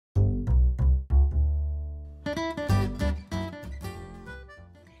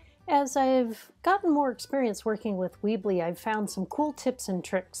As I've gotten more experience working with Weebly, I've found some cool tips and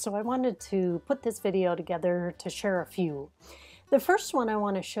tricks, so I wanted to put this video together to share a few. The first one I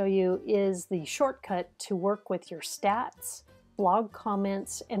want to show you is the shortcut to work with your stats, blog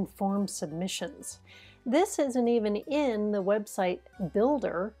comments, and form submissions. This isn't even in the website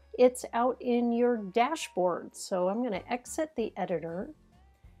builder, it's out in your dashboard. So I'm going to exit the editor.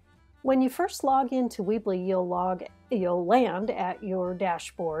 When you first log into Weebly, you'll land at your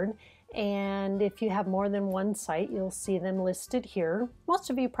dashboard, and if you have more than one site, you'll see them listed here. Most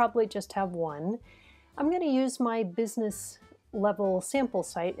of you probably just have one. I'm going to use my business level sample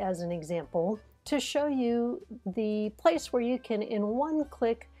site as an example to show you the place where you can, in one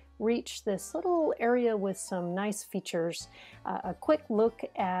click, reach this little area with some nice features. A quick look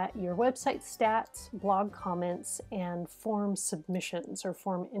at your website stats, blog comments, and form submissions or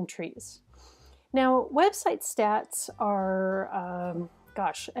form entries. Now, website stats are,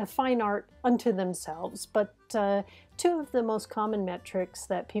 a fine art unto themselves, but two of the most common metrics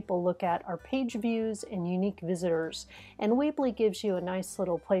that people look at are page views and unique visitors, and Weebly gives you a nice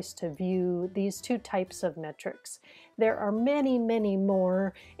little place to view these two types of metrics. There are many, many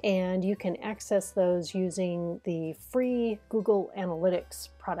more, and you can access those using the free Google Analytics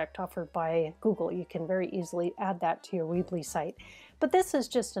product offered by Google. You can very easily add that to your Weebly site, but this is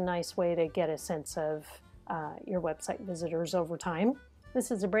just a nice way to get a sense of your website visitors over time. This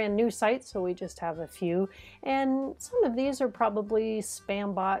is a brand new site, so we just have a few, and some of these are probably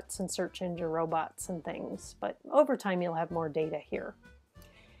spam bots and search engine robots and things, but over time you'll have more data here.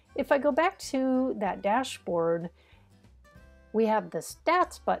 If I go back to that dashboard, we have the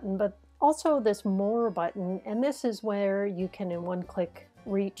stats button, but also this more button, and this is where you can in one click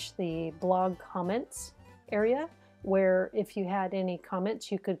reach the blog comments area, where if you had any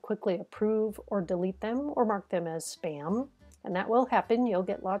comments you could quickly approve or delete them or mark them as spam. And that will happen. You'll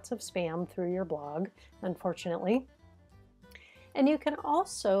get lots of spam through your blog, unfortunately. And you can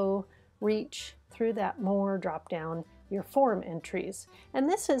also reach through that more drop down your form entries. And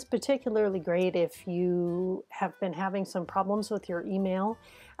this is particularly great if you have been having some problems with your email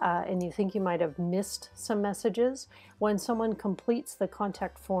and you think you might have missed some messages. When someone completes the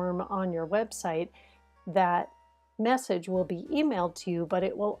contact form on your website, that message will be emailed to you, but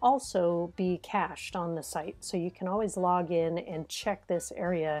it will also be cached on the site. So you can always log in and check this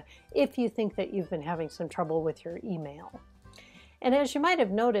area if you think that you've been having some trouble with your email. And as you might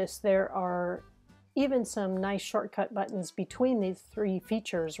have noticed, there are even some nice shortcut buttons between these three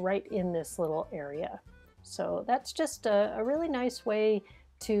features right in this little area. So that's just a really nice way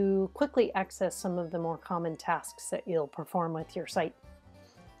to quickly access some of the more common tasks that you'll perform with your site.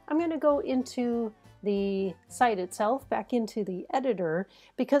 I'm going to go into the site itself, back into the editor,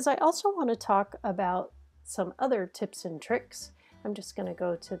 because I also want to talk about some other tips and tricks. I'm just going to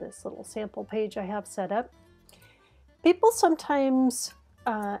go to this little sample page I have set up. People sometimes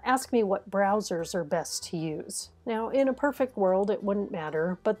ask me what browsers are best to use. Now, in a perfect world, it wouldn't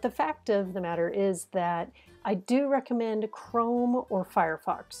matter, but the fact of the matter is that I do recommend Chrome or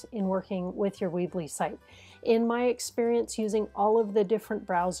Firefox in working with your Weebly site. In my experience using all of the different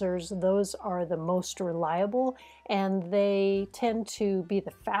browsers, those are the most reliable, and they tend to be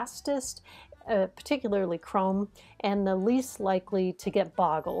the fastest, particularly Chrome, and the least likely to get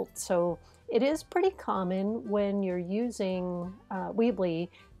boggled. So it is pretty common when you're using Weebly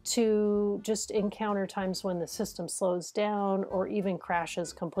to just encounter times when the system slows down or even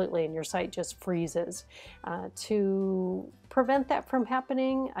crashes completely and your site just freezes. To prevent that from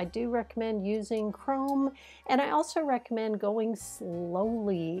happening, I do recommend using Chrome, and I also recommend going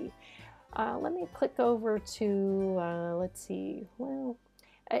slowly. Let me click over to, let's see, well,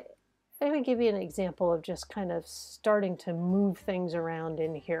 I'm going to give you an example of just kind of starting to move things around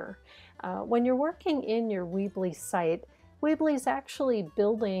in here. When you're working in your Weebly site, Weebly is actually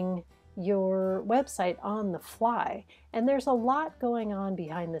building your website on the fly, and there's a lot going on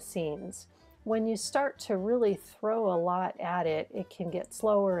behind the scenes. When you start to really throw a lot at it, it can get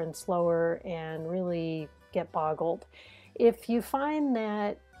slower and slower and really get boggled. If you find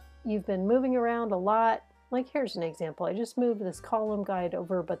that you've been moving around a lot, like here's an example. I just moved this column guide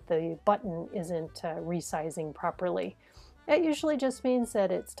over, but the button isn't resizing properly. It usually just means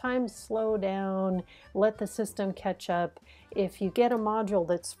that it's time to slow down, let the system catch up. If you get a module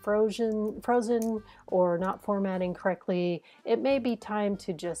that's frozen or not formatting correctly, it may be time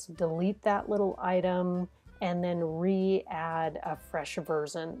to just delete that little item and then re-add a fresh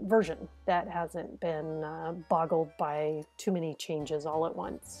version that hasn't been boggled by too many changes all at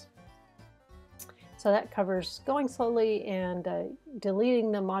once. So that covers going slowly and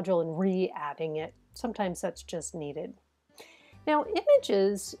deleting the module and re-adding it. Sometimes that's just needed. Now,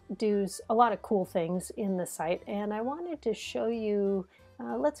 images do a lot of cool things in the site, and I wanted to show you,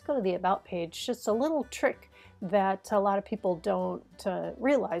 let's go to the About page, just a little trick that a lot of people don't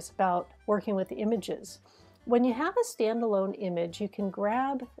realize about working with images. When you have a standalone image, you can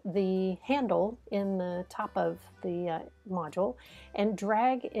grab the handle in the top of the module and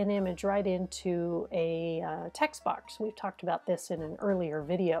drag an image right into a text box. We've talked about this in an earlier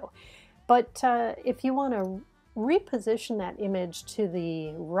video. But if you want to reposition that image to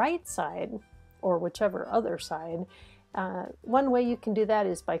the right side, or whichever other side, one way you can do that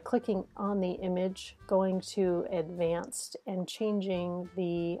is by clicking on the image, going to Advanced, and changing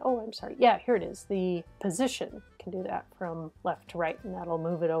the, here it is, the position. You can do that from left to right, and that'll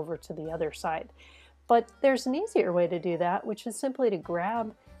move it over to the other side. But there's an easier way to do that, which is simply to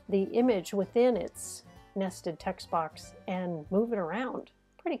grab the image within its nested text box and move it around.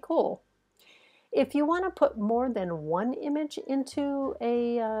 Pretty cool. If you want to put more than one image into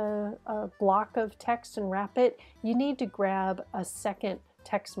a block of text and wrap it, you need to grab a second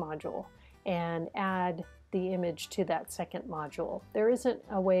text module and add the image to that second module. There isn't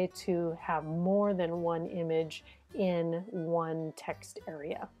a way to have more than one image in one text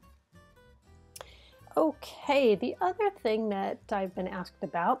area. Okay, the other thing that I've been asked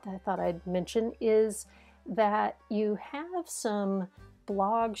about that I thought I'd mention is that you have some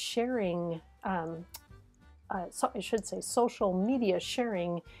blog sharing I should say social media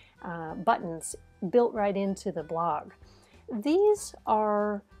sharing buttons built right into the blog. These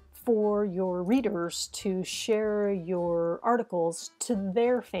are for your readers to share your articles to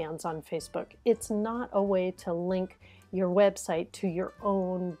their fans on Facebook. It's not a way to link your website to your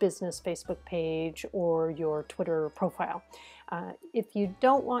own business Facebook page or your Twitter profile. If you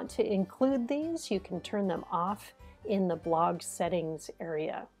don't want to include these, you can turn them off in the blog settings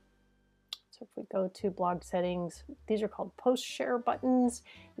area. So if we go to blog settings, these are called post share buttons.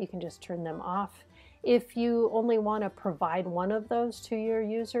 You can just turn them off. If you only want to provide one of those to your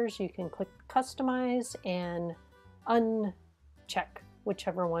users, you can click customize and uncheck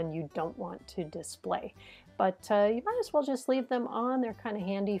whichever one you don't want to display. But you might as well just leave them on. They're kind of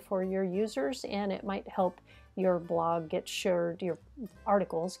handy for your users, and it might help your blog get shared, your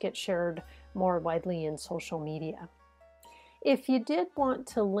articles get shared more widely in social media. If you did want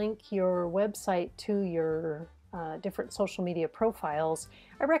to link your website to your different social media profiles,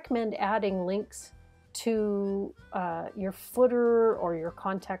 I recommend adding links to your footer or your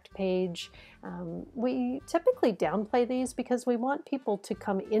contact page. We typically downplay these because we want people to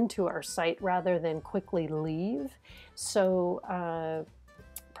come into our site rather than quickly leave. So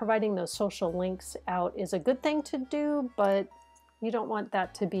providing those social links out is a good thing to do, but you don't want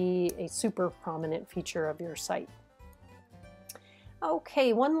that to be a super prominent feature of your site.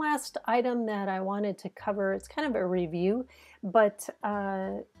 Okay, one last item that I wanted to cover. It's kind of a review, but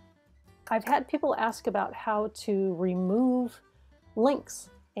I've had people ask about how to remove links,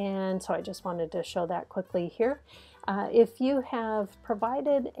 and so I just wanted to show that quickly here. If you have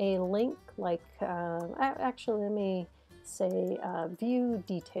provided a link, like actually let me say view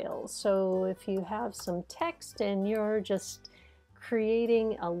details. So if you have some text and you're just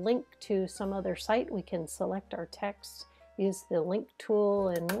creating a link to some other site, we can select our text, use the link tool,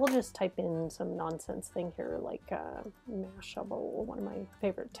 and we'll just type in some nonsense thing here like Mashable, one of my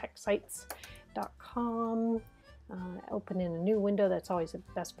favorite tech sites.com. Open in a new window. That's always a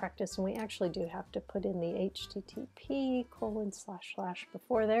best practice, and we actually do have to put in the http://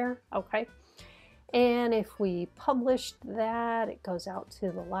 before there. Okay, and if we published that, it goes out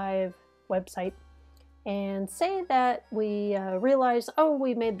to the live website. And say that we realize, oh,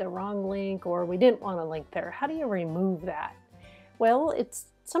 we made the wrong link, or we didn't want to link there. How do you remove that? Well, it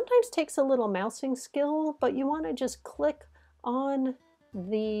sometimes takes a little mousing skill, but you want to just click on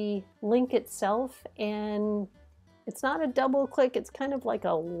the link itself, and it's not a double click, it's kind of like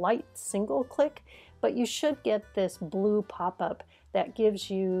a light single click, but you should get this blue pop-up that gives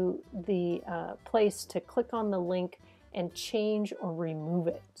you the place to click on the link and change or remove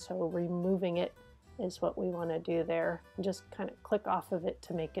it. So removing it is what we want to do there. Just kind of click off of it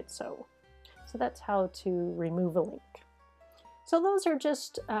to make it so. So that's how to remove a link. So those are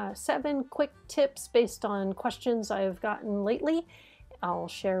just 7 quick tips based on questions I've gotten lately. I'll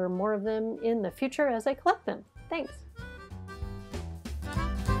share more of them in the future as I collect them. Thanks.